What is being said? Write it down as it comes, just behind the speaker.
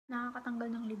nakakatanggal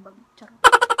ng libag. Charot.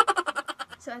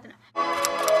 So, ito na.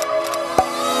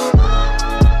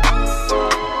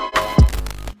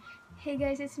 Hey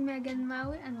guys, it's Megan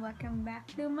Maui and welcome back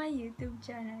to my YouTube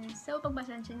channel. So,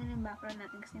 pagbasansya nyo yung background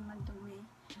natin kasi madumi.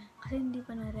 Kasi hindi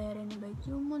pa nare-renovate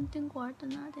yung munting kwarto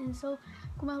natin. So,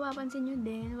 kung mapapansin nyo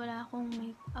din, wala akong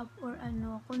makeup or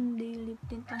ano, kundi lip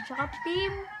tint lang, tsaka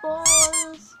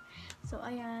pimples! So,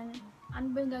 ayan. Ano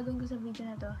ba yung gagawin ko sa video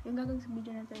na to? Yung gagawin sa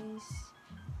video na to is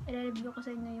i-review ko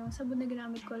sa inyo yung sabon na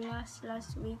ginamit ko last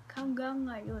week hanggang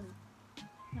ngayon.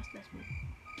 Last week.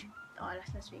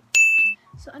 Last week.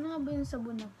 So, ano nga ba yung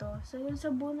sabon na to? So, yung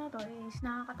sabon na to is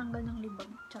nakakatanggal ng libag.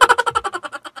 Charot.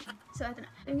 So, ito na.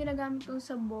 Yung ginagamit kong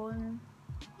sabon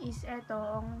is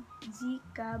etong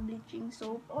Zica bleaching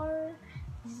soap or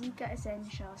Zica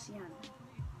essentials. Yan.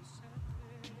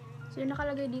 So, yung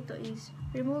nakalagay dito is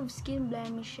remove skin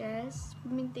blemishes,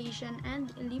 pigmentation,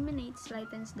 and eliminates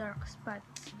lightens dark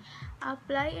spots.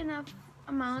 Apply enough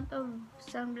amount of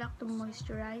sunblock to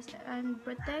moisturize and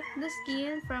protect the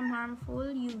skin from harmful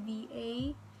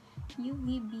UVA,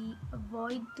 UVB.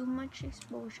 Avoid too much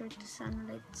exposure to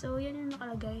sunlight. So, yan yung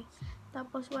nakalagay.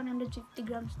 Tapos, 150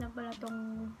 grams na pala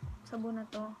tong sabon na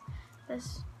to.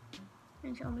 Tapos,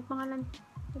 yan siya. May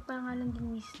pangalan din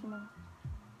mismo.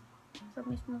 Sa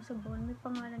mismong sabon, may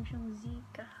pangalan siyang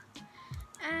Zica.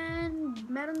 And,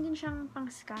 meron din siyang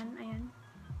pang-scan. Ayan.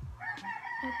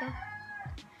 Ito.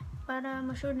 Para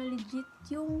ma-sure na legit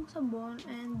yung sabon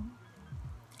and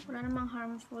wala namang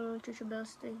harmful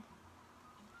chuchables to eh.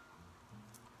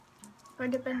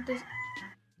 Pero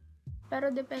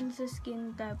depende sa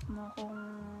skin type mo. Kung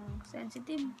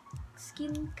sensitive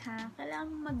skin ka,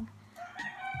 kailangan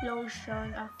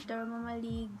mag-lotion after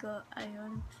mamaligo.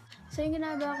 Ayun. So, yung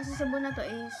ginagawa ko sa sabon na to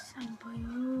is, ano ba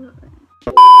yun?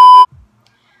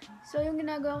 So, yung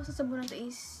ginagawa ko sa sabon na to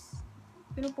is,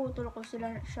 pinuputol ko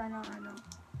siya ng ano,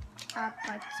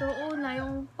 4. So, una,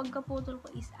 yung pagkaputol ko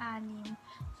is 6.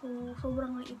 So,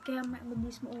 sobrang liit, kaya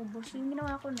mabilis maubos. So, yung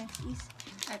ginawa ko next is,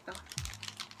 eto.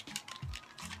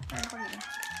 Ano ko yun?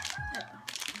 Eto.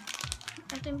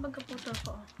 Eto yung pagkaputol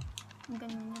ko.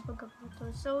 Ganyan yung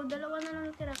pagkaputol. So, 2 na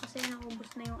lang natira kasi naubos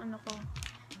na yung ano ko.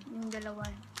 Yung 2.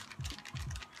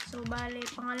 So, bale,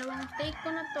 pangalawang take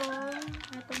ko na to.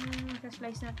 Etong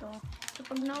slice na to. So,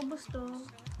 pag naubos to,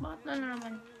 bakit na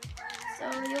naman? So,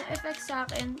 yung effect sa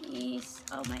akin is,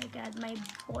 oh my god, my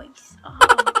voice. Oh.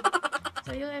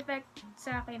 So, yung effect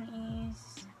sa akin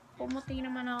is, pumuti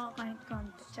naman ako kahit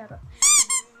konti. Charot.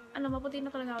 Ano, maputi na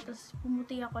talaga ako, tapos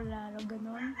pumuti ako lalo,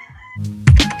 ganun.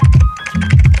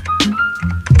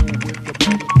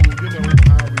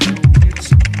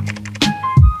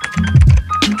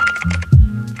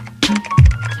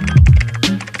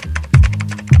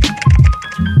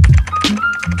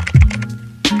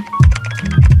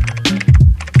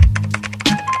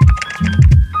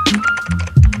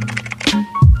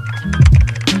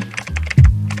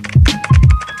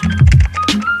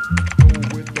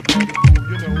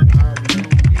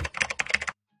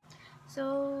 So,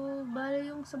 bale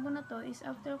yung sabon na to is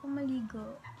after ko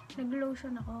maligo,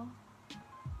 nag-lotion ako.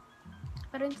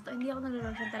 Pero hindi ako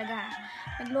nag-lotion talaga.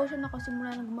 Nag-lotion ako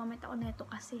simula nang gumamit ako nito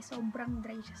kasi sobrang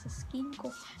dry siya sa skin ko.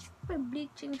 Super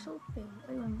bleaching soap eh.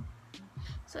 Ayun.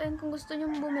 So, ayun, kung gusto nyo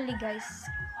bumili guys,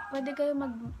 pwede kayo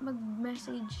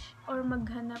mag-message or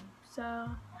maghanap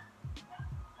sa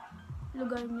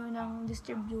lugar nyo ng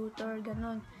distributor,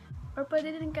 ganon. Or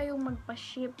pwede din kayong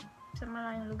magpa-ship sa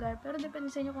malayong lugar. Pero depende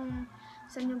sa inyo kung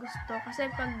saan nyo gusto. Kasi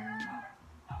pag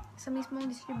sa mismong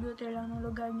distributor lang ng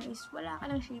lugar nyo is wala ka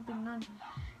ng shipping nun.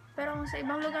 Pero kung sa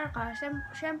ibang lugar ka,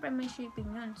 syempre may shipping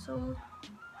nun. So,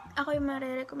 ako yung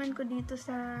marirecommend ko dito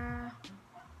sa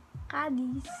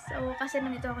Cadiz. So, kasi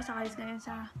nandito ako sa Cadiz ngayon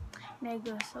sa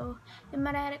Negros. So, yung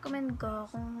marirecommend ko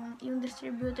kung yung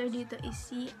distributor dito is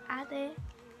si Ate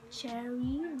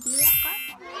Cherry Villa.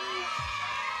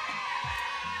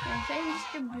 Yan, siya yung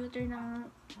distributor ng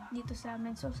dito sa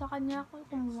amin. So, sa kanya ako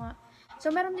kumuha.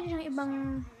 So, meron din siyang ibang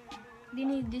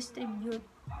dinidistribute.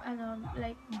 Ano,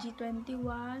 like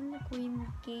G21, Queen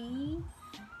K.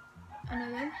 Ano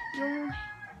yun?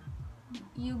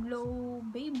 Yung Glow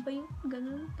Babe ba yun?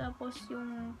 Ganun. Tapos,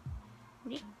 yung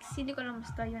Ricks. Hindi ko lang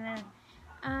basta yun na.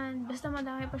 And, basta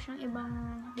madami pa siyang ibang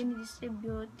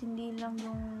dinidistribute. Hindi lang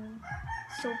yung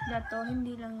soap na to.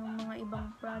 Hindi lang yung mga ibang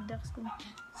products.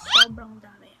 Sobrang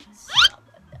dami.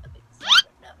 Sobrang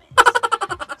dami.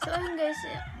 So, ayun guys.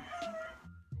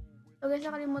 So, guys,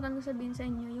 nakalimutan ko sabihin sa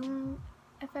inyo. Yung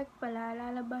effect pala,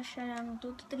 lalabas siya ng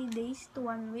 2 to 3 days to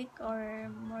 1 week or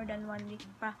more than 1 week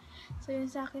pa. So, yun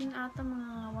sa akin ata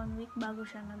mga 1 week bago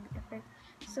siya nag-effect.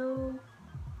 So,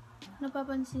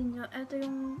 napapansin nyo, ito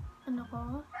yung ano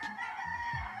ko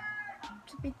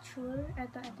sa picture.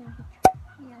 Ito yung picture.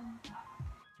 Ayan.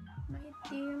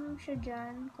 Maitim siya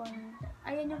dyan.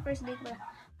 Ayan yung first date pala.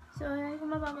 So, ayan,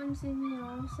 kung mapapansin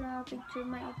nyo sa picture,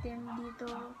 maitim dito.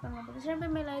 Siyempre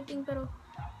may lighting, pero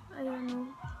ayan o.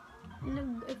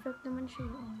 Nag-effect naman siya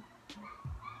yun.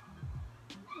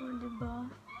 O, diba?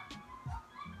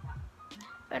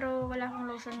 Pero wala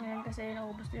akong lotion ngayon kasi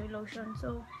naubos na yung lotion.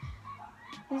 So,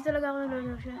 hindi talaga ako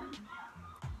nag-lotion.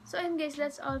 So, ayun guys,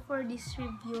 that's all for this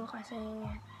review kasi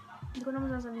hindi ko na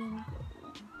masasabihin ko.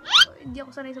 Hindi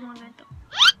ako sanay sa mga ganito.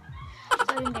 So,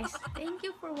 ayun guys, thank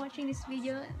you for watching this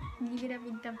video. Give it a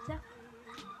big thumbs up.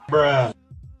 Bruh.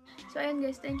 So, ayun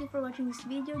guys, thank you for watching this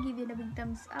video. Give it a big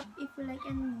thumbs up if you like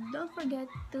and don't forget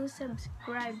to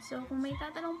subscribe. So, kung may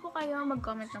tatanong po kayo,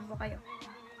 mag-comment lang po kayo.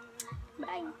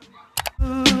 Bye!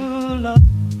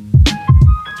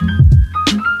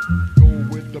 Go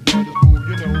with the brothers, boo,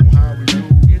 you know how we do.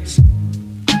 It's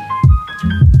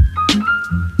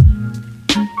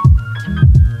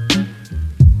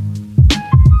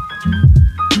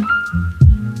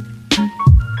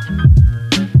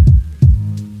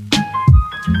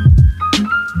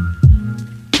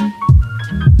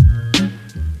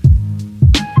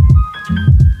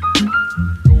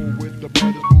go with the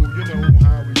brothers, boo, you know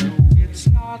how we do. It's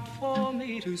not for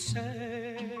me to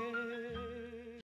say.